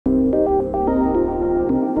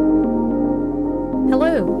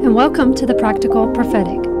and welcome to the Practical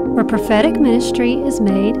Prophetic, where prophetic ministry is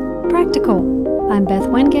made practical. I'm Beth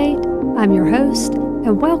Wingate, I'm your host,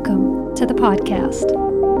 and welcome to the podcast.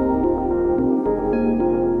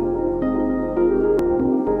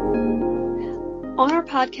 On our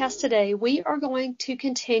podcast today, we are going to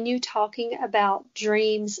continue talking about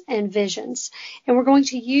dreams and visions, and we're going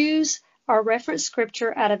to use our reference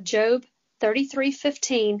scripture out of Job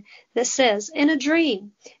 33:15 that says, "In a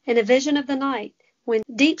dream, in a vision of the night, when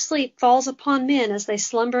deep sleep falls upon men as they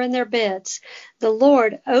slumber in their beds, the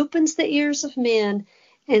Lord opens the ears of men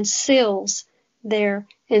and seals their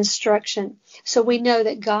instruction." So we know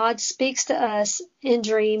that God speaks to us in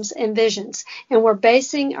dreams and visions, and we're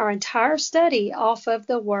basing our entire study off of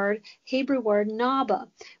the Hebrew word Naba,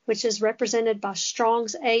 which is represented by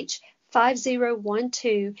Strong's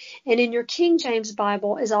H5012, and in your King James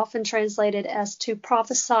Bible is often translated as to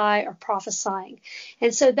prophesy or prophesying.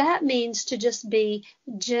 And so that means to just be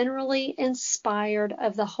generally inspired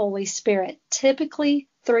of the Holy Spirit, typically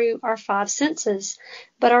through our five senses.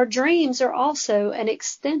 But our dreams are also an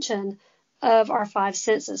extension of our five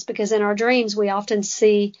senses, because in our dreams we often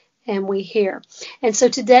see and we hear. And so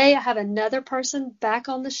today I have another person back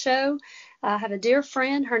on the show. I have a dear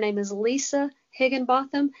friend. Her name is Lisa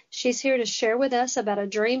Higginbotham. She's here to share with us about a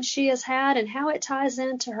dream she has had and how it ties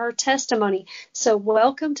into her testimony. So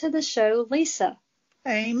welcome to the show, Lisa.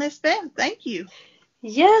 Hey, Miss Beth. Thank you.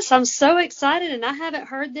 Yes, I'm so excited, and I haven't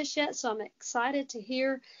heard this yet, so I'm excited to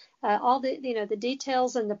hear all the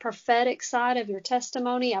details and the prophetic side of your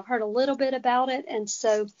testimony. I've heard a little bit about it, and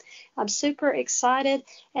so I'm super excited,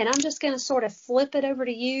 and I'm just going to sort of flip it over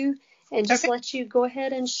to you and just let you go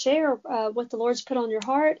ahead and share what the Lord's put on your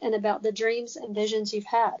heart and about the dreams and visions you've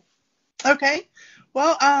had. Okay.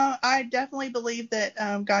 Well, I definitely believe that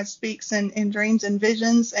God speaks in dreams and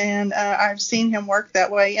visions, and I've seen him work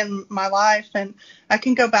that way in my life. And I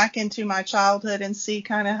can go back into my childhood and see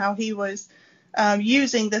kind of how he was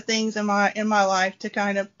using the things in my life to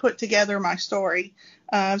kind of put together my story.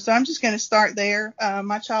 So I'm just going to start there.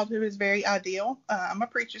 My childhood was very ideal. I'm a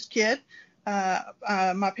preacher's kid.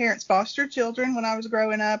 My parents fostered children when I was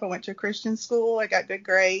growing up. I went to a Christian school. I got good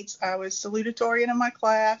grades. I was salutatorian in my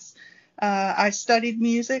class. I studied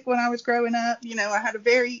music when I was growing up. You know, I had a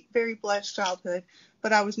very, very blessed childhood,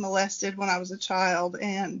 but I was molested when I was a child,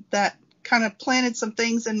 and that kind of planted some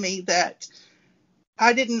things in me that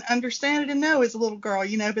I didn't understand and know as a little girl,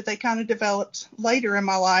 but they kind of developed later in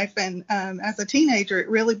my life. And as a teenager, it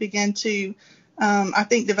really began to, I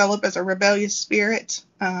think, develop as a rebellious spirit.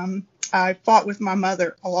 I fought with my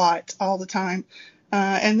mother a lot, all the time.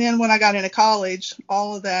 And then when I got into college,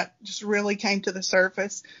 all of that just really came to the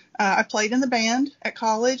surface. I played in the band at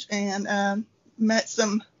college and met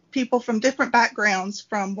some people from different backgrounds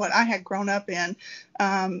from what I had grown up in,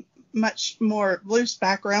 much more loose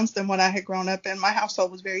backgrounds than what I had grown up in. My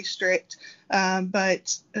household was very strict,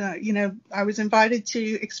 but I was invited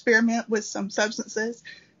to experiment with some substances.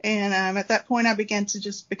 And at that point, I began to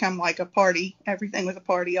just become like a party. Everything was a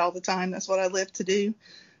party all the time. That's what I lived to do.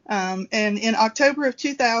 And in October of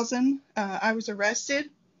 2000, I was arrested.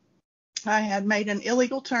 I had made an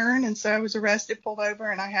illegal turn, and so I was arrested, pulled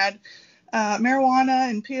over, and I had marijuana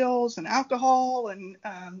and pills and alcohol and,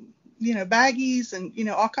 baggies and,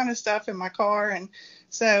 all kind of stuff in my car. And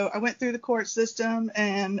so I went through the court system,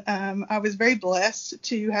 and I was very blessed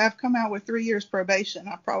to have come out with 3 years probation.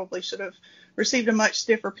 I probably should have received a much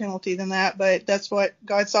stiffer penalty than that, but that's what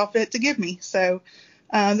God saw fit to give me. So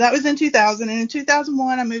that was in 2000. And in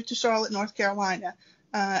 2001, I moved to Charlotte, North Carolina.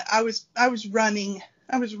 I was running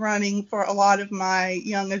for a lot of my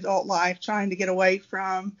young adult life, trying to get away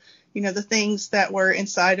from, the things that were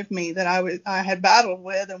inside of me that I had battled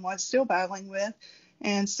with and was still battling with.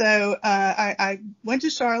 And so I went to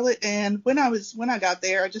Charlotte, and when I got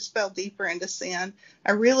there, I just fell deeper into sin.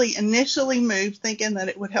 I really initially moved thinking that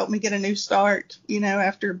it would help me get a new start,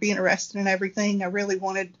 after being arrested and everything. I really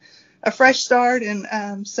wanted a fresh start,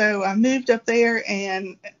 and so I moved up there,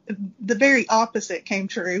 and the very opposite came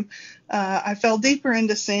true. I fell deeper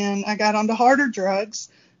into sin. I got onto harder drugs.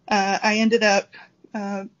 I ended up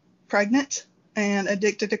pregnant and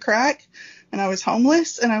addicted to crack, and I was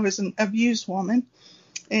homeless, and I was an abused woman.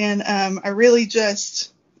 And I really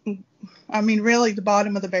really the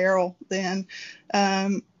bottom of the barrel then.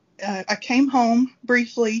 I came home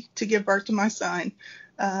briefly to give birth to my son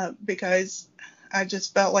because I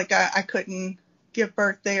just felt like I couldn't give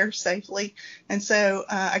birth there safely. And so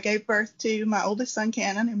I gave birth to my oldest son,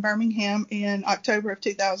 Cannon, in Birmingham in October of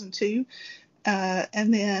 2002.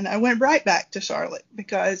 And then I went right back to Charlotte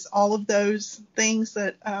because all of those things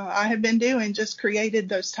that I had been doing just created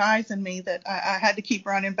those ties in me that I had to keep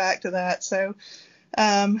running back to that. So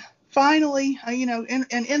Finally,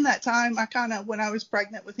 in that time, when I was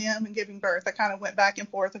pregnant with him and giving birth, I kind of went back and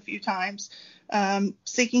forth a few times,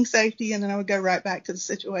 seeking safety, and then I would go right back to the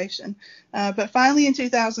situation. But finally in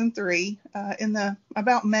 2003,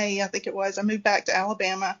 about May, I think it was, I moved back to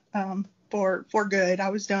Alabama, for good. I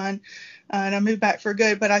was done, and I moved back for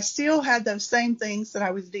good, but I still had those same things that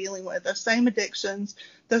I was dealing with, those same addictions,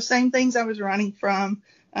 those same things I was running from.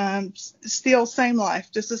 Still same life,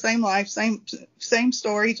 just the same life, same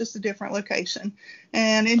story, just a different location.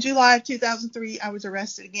 And in July of 2003, I was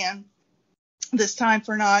arrested again, this time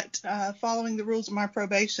for not following the rules of my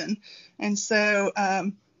probation. And so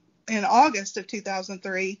in August of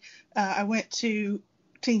 2003, I went to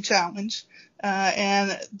Teen Challenge,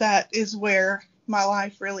 and that is where my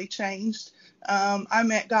life really changed. I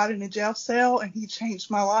met God in a jail cell, and he changed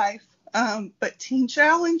my life. But Teen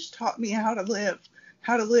Challenge taught me how to live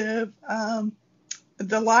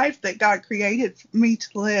the life that God created me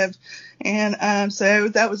to live. And so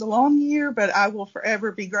that was a long year, but I will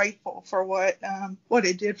forever be grateful for what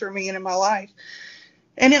it did for me and in my life.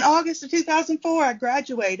 And in August of 2004, I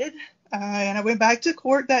graduated, and I went back to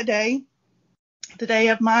court that day, the day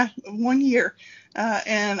of my 1 year,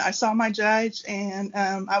 and I saw my judge, and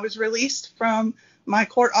I was released from my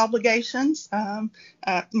court obligations.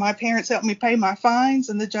 My parents helped me pay my fines,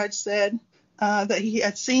 and the judge said that he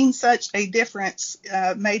had seen such a difference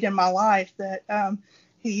made in my life that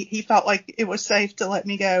he felt like it was safe to let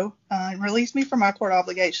me go and release me from my court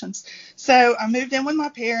obligations. So I moved in with my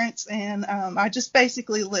parents, and I just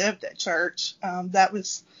basically lived at church. That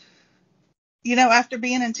was, after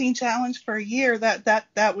being in Teen Challenge for a year,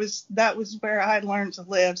 that was where I had learned to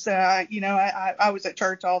live. So I was at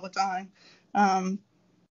church all the time. And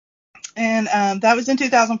that was in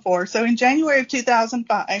 2004. So in January of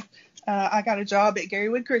 2005, I got a job at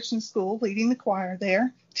Garywood Christian School, leading the choir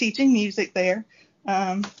there, teaching music there.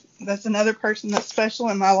 That's another person that's special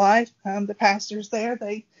in my life. The pastors there,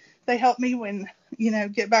 they helped me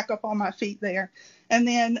get back up on my feet there. And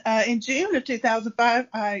then in June of 2005,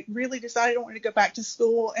 I really decided I wanted to go back to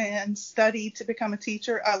school and study to become a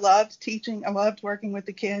teacher. I loved teaching. I loved working with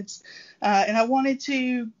the kids. And I wanted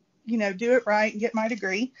to, do it right and get my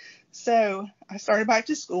degree. So I started back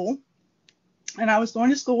to school. And I was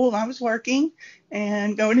going to school, and I was working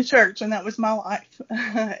and going to church, and that was my life.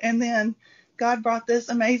 And then God brought this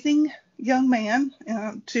amazing young man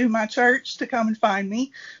to my church to come and find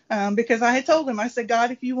me, because I had told him, I said,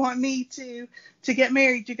 God, if you want me to get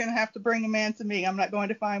married, you're going to have to bring a man to me. I'm not going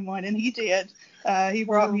to find one. And he did. He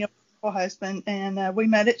brought me a wonderful husband, and we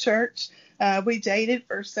met at church. We dated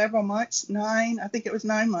for several months, I think it was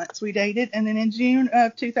 9 months we dated. And then in June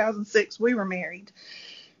of 2006, we were married.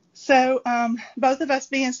 So both of us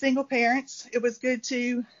being single parents, it was good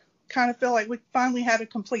to kind of feel like we finally had a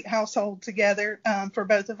complete household together for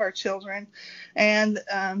both of our children. And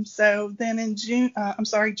so then in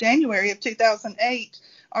January of 2008,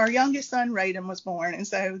 our youngest son, Raiden, was born. And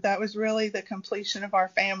so that was really the completion of our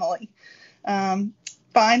family.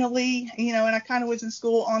 Finally, and I kind of was in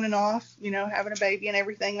school on and off, having a baby and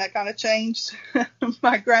everything. That kind of changed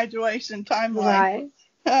my graduation timeline.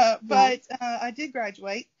 Right. But I did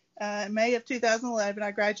graduate. In May of 2011,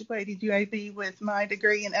 I graduated UAB with my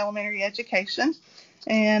degree in elementary education,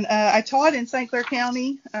 and I taught in St. Clair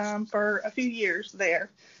County for a few years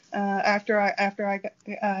there after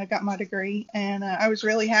I got my degree, and I was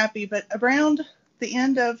really happy. But around the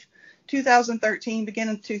end of 2013,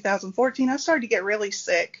 beginning of 2014, I started to get really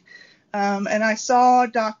sick. And I saw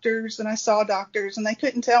doctors, and they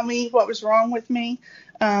couldn't tell me what was wrong with me.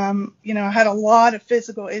 I had a lot of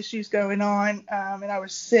physical issues going on, and I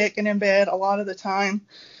was sick and in bed a lot of the time.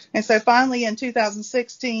 And so finally in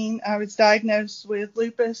 2016, I was diagnosed with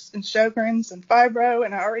lupus and Sjogren's and fibro,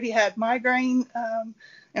 and I already had migraine,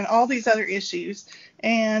 and all these other issues.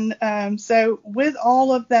 And so with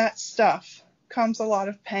all of that stuff comes a lot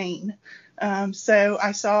of pain. So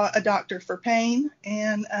I saw a doctor for pain,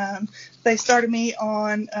 and they started me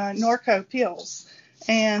on Norco pills.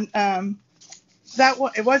 And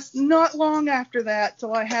it was not long after that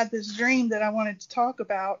till I had this dream that I wanted to talk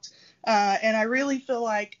about. And I really feel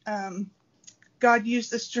like God used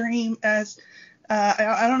this dream as,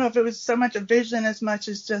 I don't know if it was so much a vision as much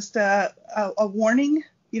as just a warning.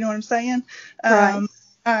 You know what I'm saying? Right.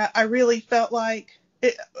 I really felt like,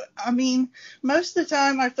 most of the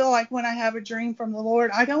time I feel like when I have a dream from the Lord,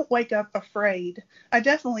 I don't wake up afraid. I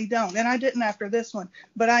definitely don't. And I didn't after this one.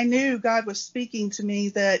 But I knew God was speaking to me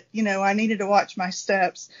that, I needed to watch my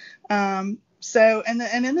steps. So, and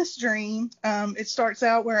in this dream, it starts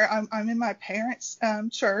out where I'm in my parents'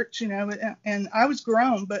 church, and I was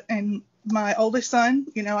grown, and my oldest son,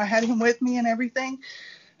 I had him with me and everything.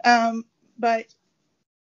 But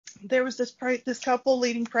there was this couple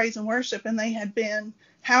leading praise and worship, and they had been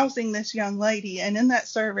housing this young lady. And in that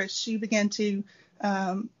service, she began to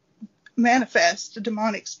manifest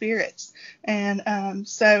demonic spirits. And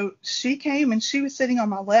so she came, and she was sitting on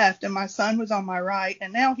my left, and my son was on my right.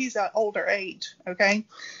 And now he's at older age. Okay.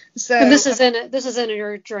 So And this is in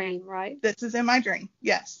your dream, right? this is in my dream.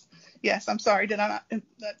 Yes. Yes. I'm sorry. Did I not? Did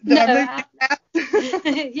No, I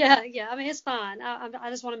move? yeah. I mean, it's fine. I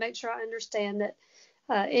just want to make sure I understand that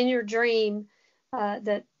in your dream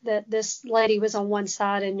that this lady was on one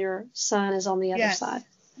side and your son is on the other Yes. side.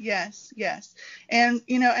 Yes. And,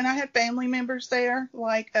 and I had family members there,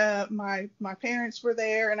 like my parents were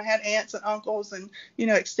there, and I had aunts and uncles and,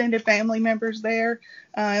 extended family members there.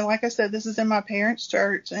 And like I said, this is in my parents'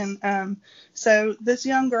 church. And so this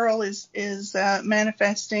young girl is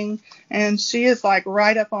manifesting, and she is like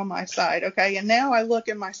right up on my side. Okay. And now I look,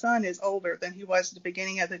 and my son is older than he was at the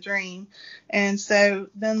beginning of the dream. And so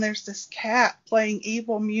then there's this cat playing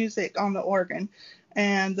evil music on the organ.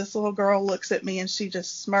 And this little girl looks at me, and she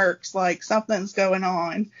just smirks like something's going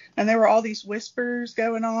on. And there were all these whispers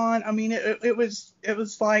going on. I mean, it was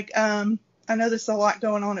like, I know there's a lot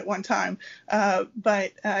going on at one time,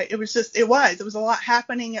 but it was a lot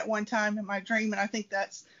happening at one time in my dream. And I think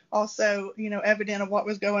that's also, evident of what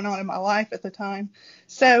was going on in my life at the time.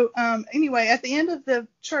 So anyway, at the end of the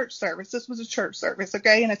church service, this was a church service,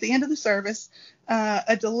 okay? And at the end of the service,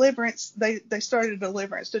 a deliverance, they started a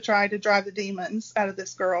deliverance to try to drive the demons out of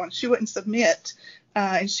this girl, and she wouldn't submit,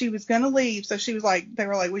 and she was going to leave. So they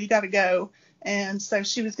were like, well, you got to go. And so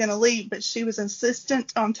she was going to leave, but she was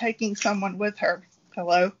insistent on taking someone with her.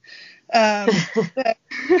 Hello.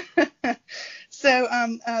 So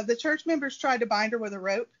the church members tried to bind her with a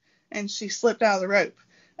rope, and she slipped out of the rope.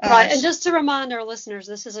 Right. And just to remind our listeners,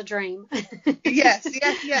 this is a dream. Yes.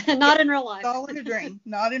 Not in real life. It's all in a dream,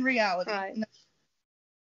 not in reality. Right. No.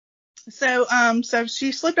 So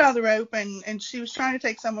she slipped out of the rope, and she was trying to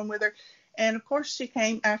take someone with her. And of course she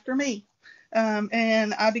came after me.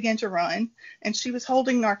 And I began to run, and she was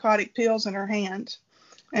holding narcotic pills in her hand.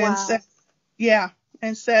 And wow. So, yeah.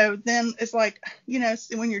 And so then it's like,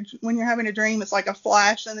 when you're having a dream, it's like a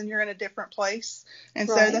flash, and then you're in a different place. And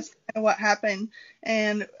right. So that's kind of what happened.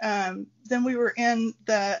 And then we were in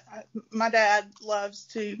my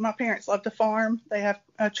parents love to farm. They have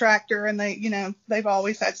a tractor, and they've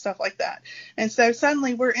always had stuff like that. And so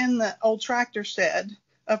suddenly we're in the old tractor shed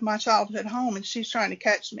of my childhood home, and she's trying to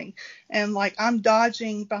catch me, and like I'm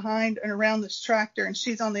dodging behind and around this tractor, and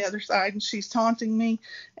she's on the other side, and she's taunting me,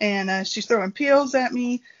 and she's throwing pills at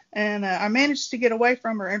me, and I managed to get away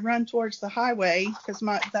from her and run towards the highway, because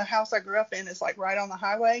the house I grew up in is like right on the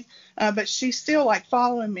highway, but she's still like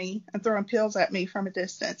following me and throwing pills at me from a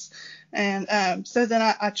distance. And so then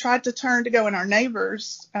I tried to turn to go in our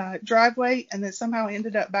neighbor's driveway, and then somehow I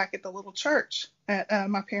ended up back at the little church at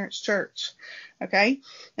my parents' church. Okay.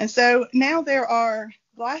 And so now there are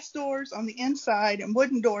glass doors on the inside and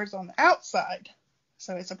wooden doors on the outside.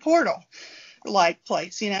 So it's a portal like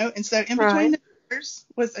place, and so in between the doors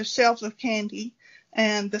was a shelf of candy,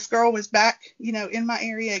 and this girl was back, in my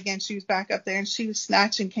area again. She was back up there, and she was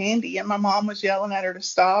snatching candy, and my mom was yelling at her to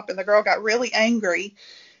stop, and the girl got really angry,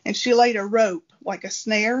 and she laid a rope, like a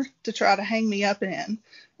snare, to try to hang me up in.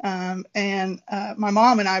 And my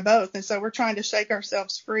mom and I both. And so we're trying to shake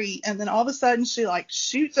ourselves free. And then all of a sudden she like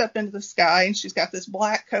shoots up into the sky, and she's got this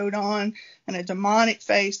black coat on and a demonic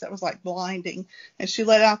face that was like blinding. And she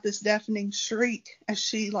let out this deafening shriek as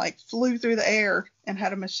she like flew through the air and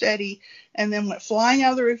had a machete, and then went flying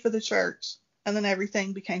out of the roof of the church. And then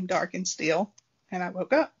everything became dark and still, and I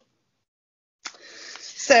woke up.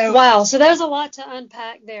 So, wow. So there's a lot to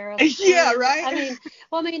unpack there. Yeah, right.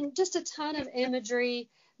 I mean, just a ton of imagery,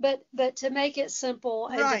 but to make it simple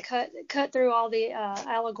and right. to cut through all the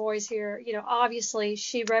allegories here, obviously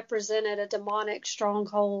she represented a demonic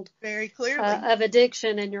stronghold very clearly of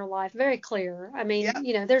addiction in your life. Very clear. I mean,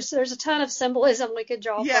 yep. There's a ton of symbolism we could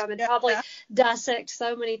draw from, and probably dissect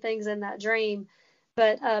so many things in that dream.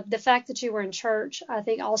 But the fact that you were in church, I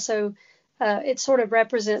think also it sort of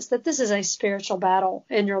represents that this is a spiritual battle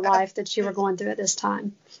in your life that you were going through at this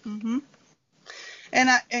time. Mm-hmm. And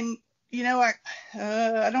I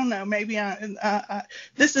don't know, maybe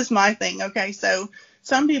this is my thing. Okay. So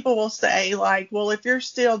some people will say like, well, if you're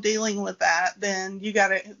still dealing with that, then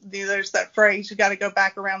there's that phrase, you got to go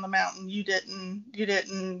back around the mountain. You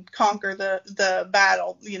didn't conquer the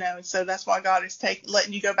battle, so that's why God is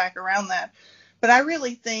letting you go back around that. But I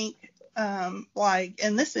really think like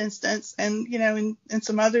in this instance, and in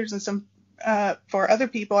some others, and some for other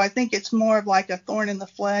people, I think it's more of like a thorn in the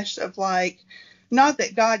flesh of like, not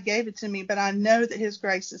that God gave it to me, but I know that His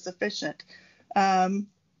grace is sufficient.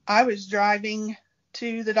 I was driving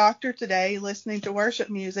to the doctor today, listening to worship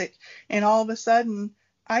music, and all of a sudden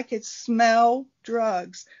I could smell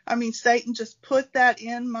drugs. I mean, Satan just put that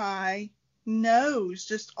in my nose,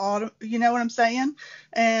 just you know what I'm saying?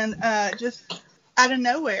 And just out of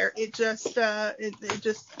nowhere, it just, I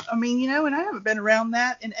mean, and I haven't been around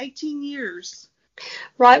that in 18 years.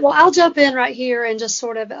 Right. Well, I'll jump in right here and just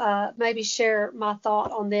sort of maybe share my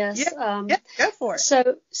thought on this. Yeah, go for it.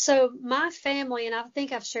 So my family, and I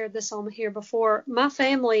think I've shared this on here before, my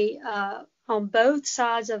family on both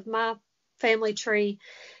sides of my family tree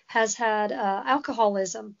has had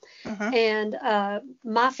alcoholism. Uh-huh. And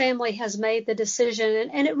my family has made the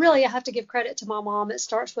decision, and it really, I have to give credit to my mom. It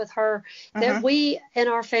starts with her, that we in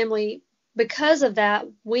our family, because of that,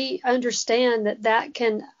 we understand that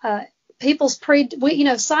can people's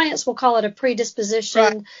science will call it a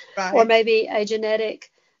predisposition, right. Or maybe a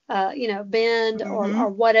genetic, bend, or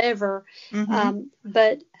whatever.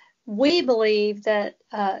 But we believe that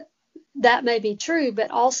that may be true,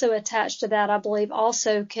 but also attached to that, I believe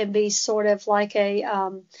also can be sort of like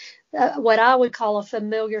what I would call a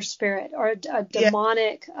familiar spirit, or a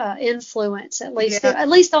demonic influence, at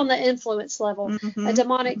least on the influence level, a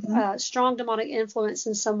demonic, strong demonic influence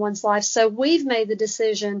in someone's life. So we've made the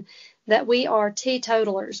decision that we are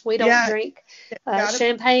teetotalers. We don't drink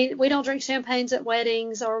champagne. We don't drink champagnes at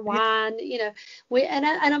weddings or wine. And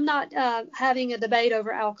I'm not having a debate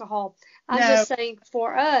over alcohol. I'm just saying,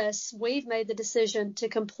 for us, we've made the decision to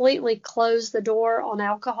completely close the door on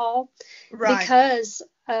alcohol because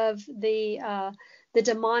of the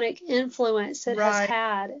demonic influence it has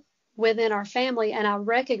had within our family, and I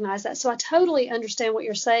recognize that. So I totally understand what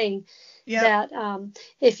you're saying. That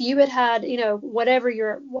if you had whatever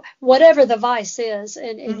the vice is,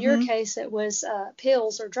 and in your case it was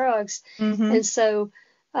pills or drugs, and so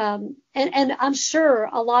and I'm sure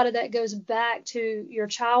a lot of that goes back to your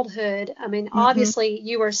childhood. I mean, obviously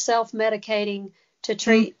you were self-medicating to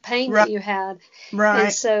treat pain that you had,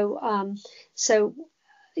 and so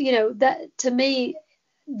that, to me,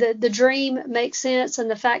 the dream makes sense, and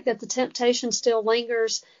the fact that the temptation still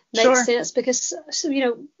lingers makes sense, because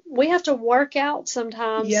we have to work out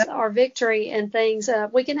sometimes our victory in things.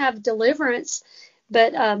 We can have deliverance,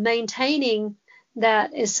 but maintaining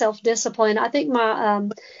that is self-discipline. I think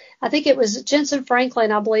I think it was Jensen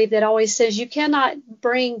Franklin, I believe, that always says you cannot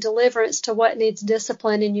bring deliverance to what needs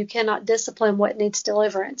discipline, and you cannot discipline what needs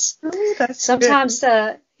deliverance. Sometimes,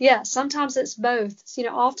 sometimes it's both.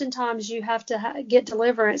 Oftentimes you have to get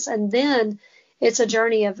deliverance, and then it's a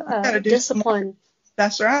journey of discipline.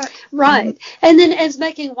 That's right. Right. And then it's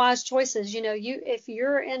making wise choices. If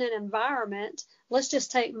you're in an environment, let's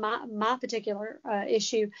just take my particular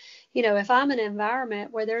issue. If I'm in an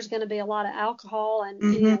environment where there's going to be a lot of alcohol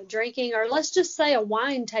and drinking, or let's just say a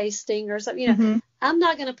wine tasting or something, I'm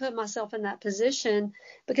not going to put myself in that position,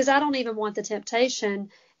 because I don't even want the temptation.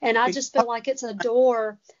 And I just feel like it's a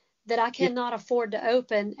door that I cannot afford to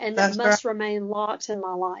open, and that must remain locked in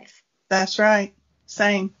my life. That's right.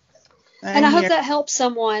 Same. And I hope that helps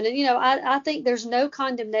someone. And, I think there's no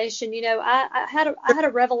condemnation. I had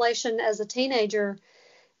a revelation as a teenager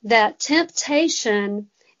that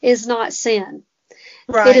temptation is not sin.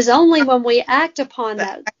 Right. It is only when we act upon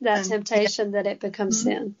that temptation that it becomes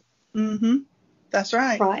sin. That's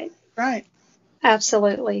right. Right. Right.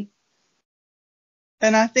 Absolutely.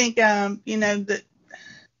 And I think, that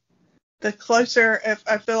the closer, if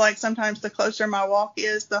I feel like sometimes the closer my walk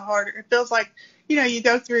is, the harder it feels like. You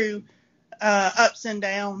go through ups and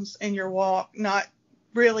downs in your walk, not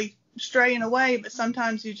really straying away, but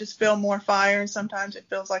sometimes you just feel more fire, and sometimes it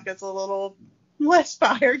feels like it's a little less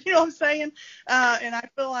fire. You know what I'm saying? And I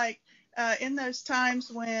feel like in those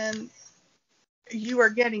times when you are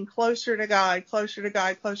getting closer to God,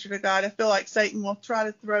 I feel like Satan will try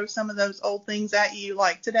to throw some of those old things at you.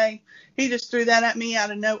 Like today, he just threw that at me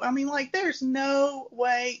out of nowhere. I mean, like, there's no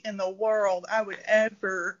way in the world I would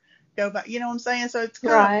ever go back. You know what I'm saying? So it's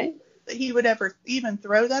kind of that he would ever even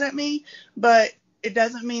throw that at me, but it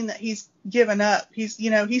doesn't mean that he's given up. He's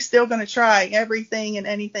still going to try everything and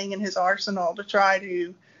anything in his arsenal to try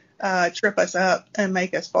to trip us up and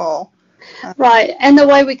make us fall. Right. And the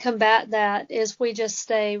way we combat that is we just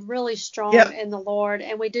stay really strong Yep. in the Lord.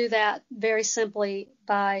 And we do that very simply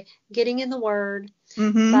by getting in the Word,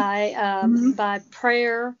 Mhm. Mhm. by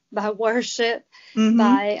prayer, by worship, Mhm.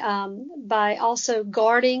 by also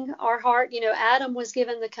guarding our heart. You know, Adam was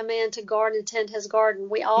given the command to guard and tend his garden.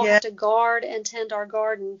 We all Yeah. have to guard and tend our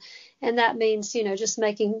garden, and that means, you know, just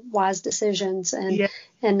making wise decisions Yeah.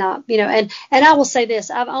 and not, you know, and I will say this: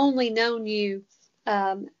 I've only known you.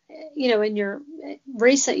 Um, you know, in your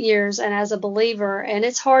recent years and as a believer, and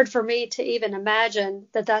it's hard for me to even imagine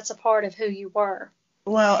that that's a part of who you were.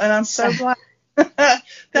 Well, and I'm So, so glad. yeah.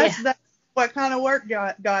 That's what kind of work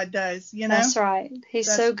God does, you know? That's right. He's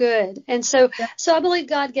That's so good. And so, yeah. so I believe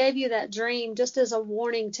God gave you that dream just as a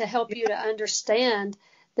warning to help you Yeah. to understand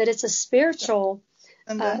that it's a spiritual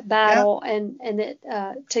And yeah. battle, and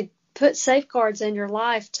that to put safeguards in your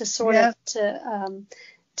life to sort of Yeah.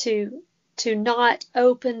 to to not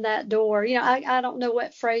open that door. You know, I don't know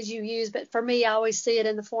what phrase you use, but for me, I always see it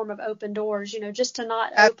in the form of open doors. You know, just to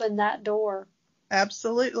not Ab- open that door.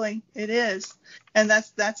 Absolutely. It is. And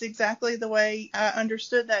that's exactly the way I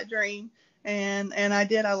understood that dream. And I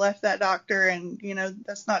did. I left that doctor, and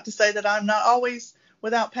that's not to say that I'm not always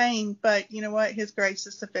without pain, but you know what? His grace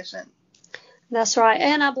is sufficient. That's right.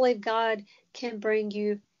 And I believe God can bring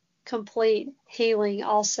you complete healing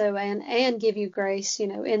also, and give you grace, you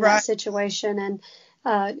know, in that Right. situation.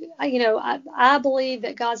 And, you know, I believe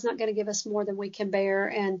that God's not going to give us more than we can bear.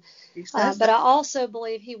 And, He says but that. I also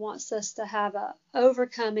believe he wants us to have a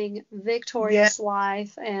overcoming, Yes. victorious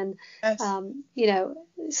life. And, Yes. you know,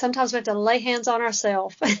 sometimes we have to lay hands on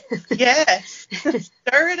ourselves. Yes.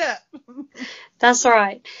 Stir it up. That's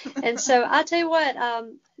right. And so I tell you what,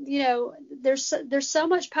 you know, there's so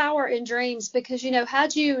much power in dreams because, you know,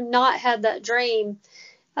 had you not had that dream,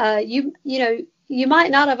 you know, you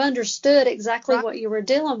might not have understood exactly Right. what you were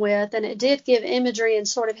dealing with, and it did give imagery and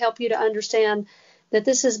sort of help you to understand that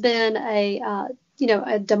this has been you know,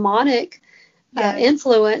 a demonic Yes.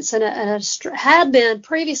 influence had been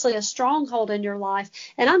previously a stronghold in your life.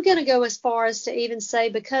 And I'm going to go as far as to even say,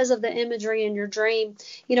 because of the imagery in your dream,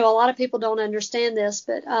 you know, a lot of people don't understand this,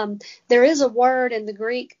 but there is a word in the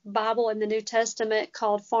Greek Bible in the New Testament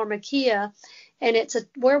called pharmakia, and it's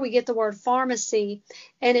where we get the word pharmacy,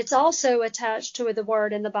 and it's also attached to the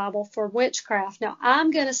word in the Bible for witchcraft. Now,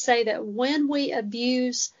 I'm going to say that when we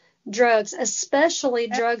abuse drugs, especially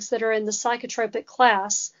drugs that are in the psychotropic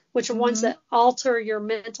class, which are ones Mhm. that alter your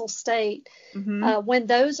mental state, Mhm. when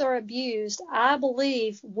those are abused, I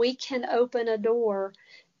believe we can open a door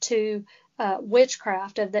to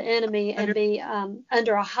witchcraft of the enemy and Under. be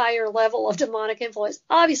under a higher level of demonic influence.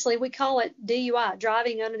 Obviously, we call it DUI,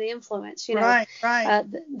 driving under the influence. You know, Right. Right.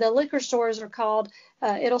 the liquor stores are called.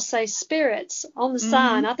 It'll say spirits on the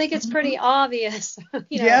sign. Mhm. I think it's Mhm. pretty obvious,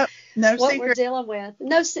 you know, Yep. No what we're secret. dealing with.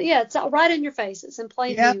 No, yeah, it's right in your face. It's in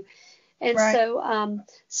plain Yep. view. And Right.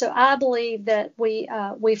 so I believe that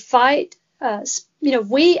we fight. You know,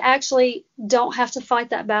 we actually don't have to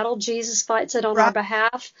fight that battle. Jesus fights it on our Right.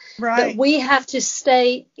 behalf, but Right. we have to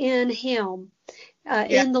stay in Him, Yeah.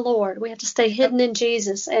 in the Lord. We have to stay Yep. hidden in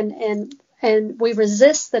Jesus, and we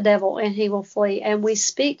resist the devil, and he will flee. And we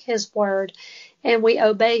speak His word, and we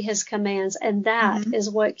obey His commands, and that Mhm. is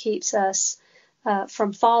what keeps us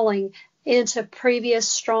from falling into previous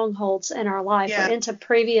strongholds in our life, or Yeah. into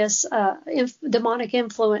previous demonic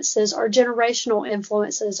influences or generational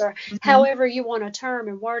influences, or Mhm. however you want to term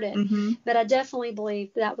and word it. Mhm. But I definitely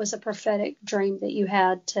believe that was a prophetic dream that you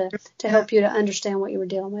had to Yeah. help you to understand what you were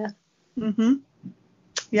dealing with. Mhm.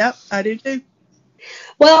 Yep. I do too.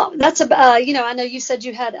 Well, that's you know, I know you said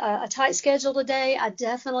you had a tight schedule today. I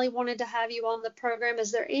definitely wanted to have you on the program.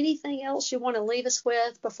 Is there anything else you want to leave us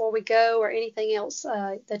with before we go, or anything else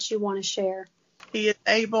that you want to share? He is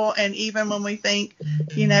able, and even when we think,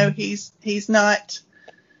 he's not.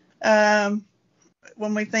 Um,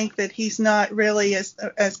 when we think that he's not really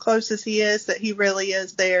as close as he is, that he really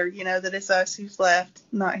is there. That it's us who's left,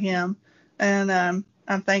 not him. And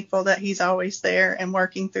I'm thankful that he's always there and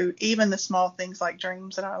working through even the small things like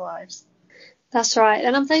dreams in our lives. That's right.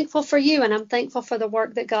 And I'm thankful for you, and I'm thankful for the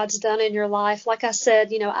work that God's done in your life. Like I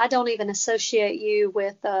said, you know, I don't even associate you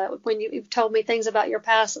with, when you've told me things about your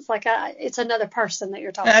past, it's like it's another person that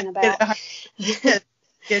you're talking about.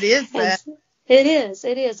 It is And that.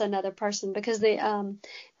 it is another person, because you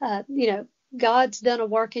know, God's done a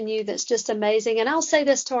work in you that's just amazing. And I'll say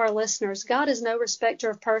this to our listeners: God is no respecter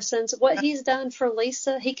of persons. What He's done for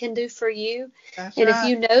Lisa, He can do for you. That's And if right.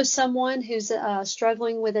 you know someone who's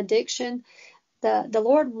struggling with addiction, The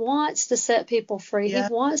Lord wants to set people free. He Yeah.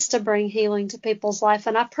 wants to bring healing to people's life.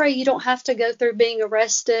 And I pray you don't have to go through being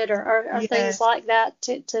arrested or things Yes. like that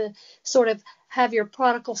to sort of have your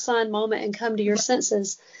prodigal son moment and come to your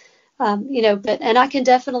senses. And I can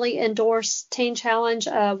definitely endorse Teen Challenge.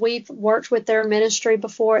 We've worked with their ministry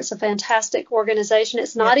before. It's a fantastic organization.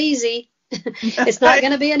 It's Yeah. not easy. It's not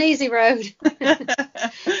going to be an easy road.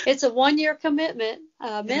 It's a 1-year commitment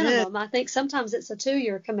minimum. I think sometimes it's a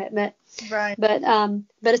 2-year commitment. Right. But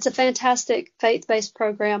it's a fantastic faith-based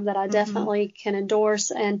program that I definitely can endorse.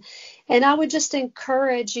 And I would just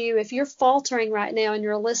encourage you, if you're faltering right now and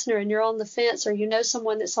you're a listener and you're on the fence, or you know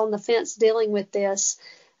someone that's on the fence dealing with this,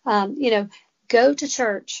 go to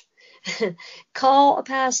church. Call a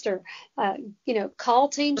pastor, call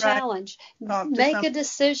Teen Challenge, make a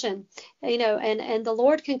decision, and the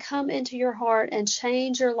Lord can come into your heart and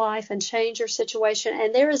change your life and change your situation.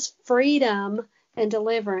 And there is freedom and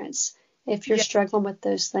deliverance if you're struggling with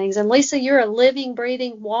those things. And Lisa, you're a living,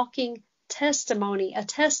 breathing, walking testimony, a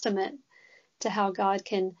testament to how God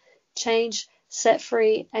can change, set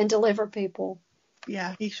free, and deliver people.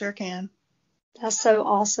 Yeah, he sure can. That's so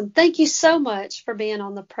awesome. Thank you so much for being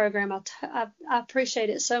on the program. I appreciate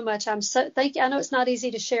it so much. Thank you. I know it's not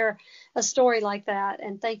easy to share a story like that,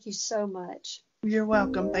 and thank you so much. You're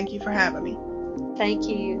welcome. Thank you for having me. Thank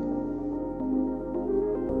you.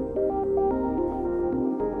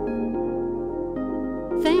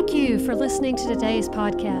 Thank you for listening to today's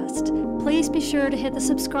podcast. Please be sure to hit the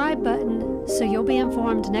subscribe button so you'll be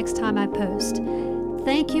informed next time I post.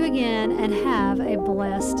 Thank you again, and have a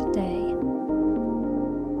blessed day.